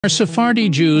Are Sephardi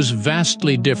Jews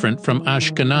vastly different from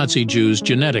Ashkenazi Jews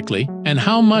genetically, and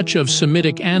how much of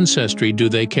Semitic ancestry do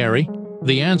they carry?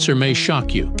 The answer may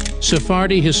shock you.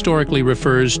 Sephardi historically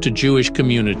refers to Jewish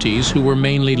communities who were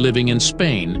mainly living in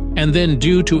Spain, and then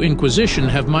due to Inquisition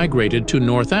have migrated to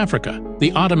North Africa,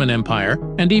 the Ottoman Empire,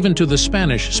 and even to the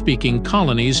Spanish-speaking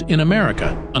colonies in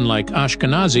America, unlike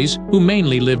Ashkenazis, who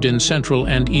mainly lived in Central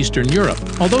and Eastern Europe.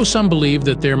 Although some believe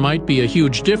that there might be a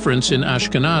huge difference in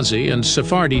Ashkenazi and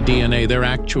Sephardi DNA, there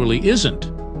actually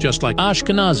isn't. Just like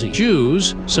Ashkenazi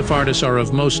Jews, Sephardists are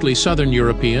of mostly Southern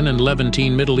European and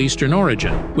Levantine Middle Eastern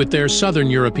origin, with their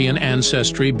Southern European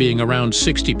ancestry being around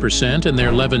 60% and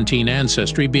their Levantine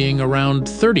ancestry being around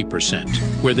 30%.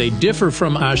 Where they differ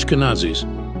from Ashkenazis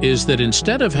is that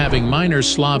instead of having minor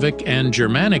Slavic and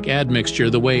Germanic admixture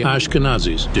the way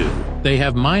Ashkenazis do, they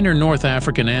have minor North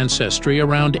African ancestry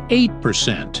around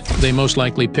 8%. They most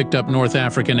likely picked up North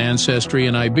African ancestry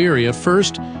in Iberia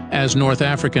first, as North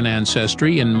African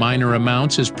ancestry in minor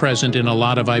amounts is present in a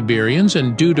lot of Iberians,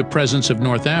 and due to presence of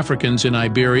North Africans in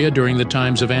Iberia during the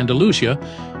times of Andalusia,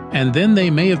 and then they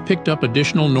may have picked up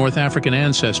additional North African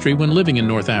ancestry when living in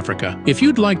North Africa. If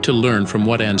you'd like to learn from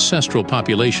what ancestral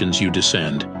populations you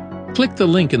descend, click the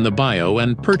link in the bio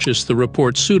and purchase the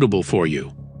report suitable for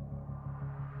you.